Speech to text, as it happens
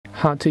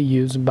How to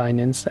use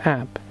Binance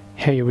app.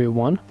 Hey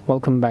everyone,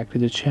 welcome back to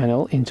the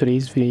channel. In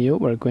today's video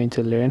we're going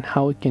to learn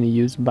how we can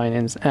use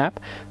Binance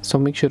app, so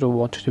make sure to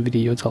watch the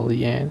video till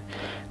the end.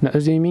 Now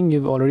assuming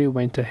you've already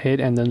went ahead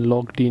and then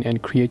logged in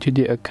and created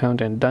the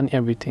account and done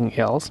everything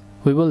else,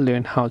 we will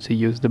learn how to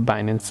use the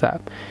Binance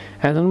app.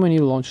 And then when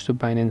you launch the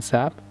Binance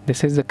app,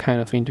 this is the kind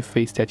of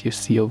interface that you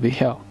see over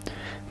here.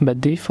 By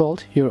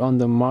default, you're on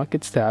the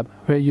Markets tab,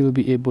 where you'll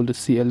be able to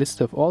see a list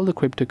of all the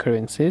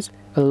cryptocurrencies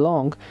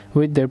along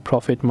with their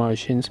profit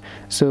margins.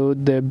 So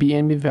the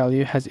BNB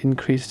value has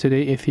increased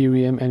today,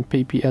 Ethereum and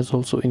PP has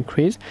also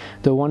increased.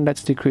 The one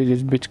that's decreased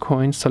is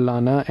Bitcoin,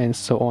 Solana, and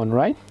so on,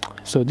 right?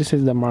 So this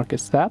is the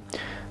Markets tab.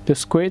 The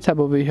square tab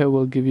over here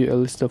will give you a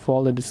list of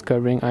all the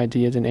discovering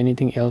ideas and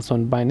anything else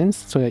on Binance,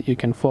 so that you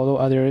can follow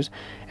others,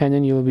 and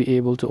then you'll be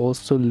able to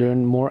also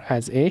learn more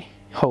as a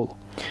whole.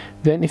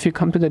 Then if you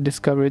come to the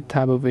discovery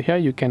tab over here,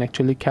 you can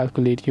actually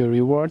calculate your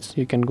rewards.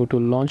 You can go to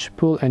launch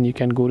pool and you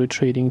can go to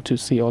trading to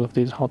see all of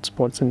these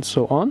hotspots and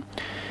so on.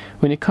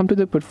 When you come to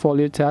the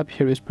portfolio tab,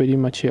 here is pretty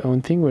much your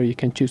own thing, where you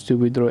can choose to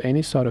withdraw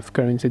any sort of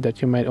currency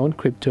that you might own,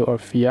 crypto or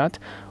fiat,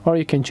 or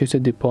you can choose to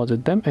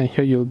deposit them, and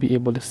here you'll be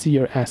able to see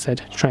your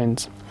asset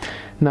trends.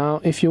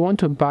 Now if you want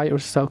to buy or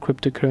sell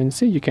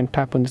cryptocurrency, you can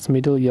tap on this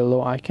middle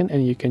yellow icon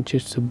and you can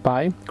choose to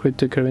buy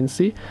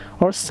cryptocurrency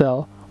or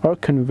sell or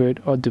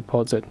convert or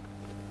deposit.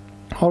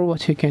 Or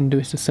what you can do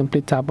is to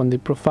simply tap on the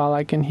profile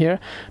icon here.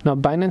 Now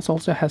Binance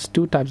also has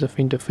two types of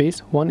interface.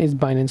 One is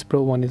Binance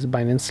Pro, one is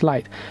Binance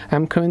Lite.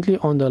 I'm currently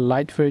on the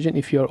Lite version.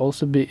 If you are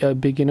also a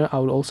beginner, I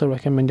would also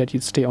recommend that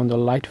you stay on the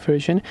Lite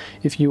version.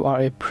 If you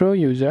are a Pro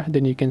user,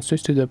 then you can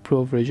switch to the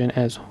Pro version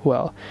as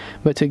well.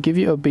 But to give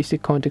you a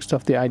basic context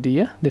of the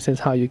idea, this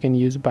is how you can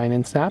use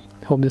Binance app.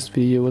 Hope this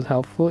video was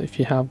helpful. If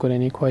you have got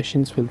any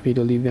questions, feel free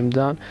to leave them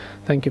down.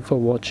 Thank you for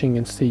watching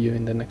and see you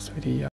in the next video.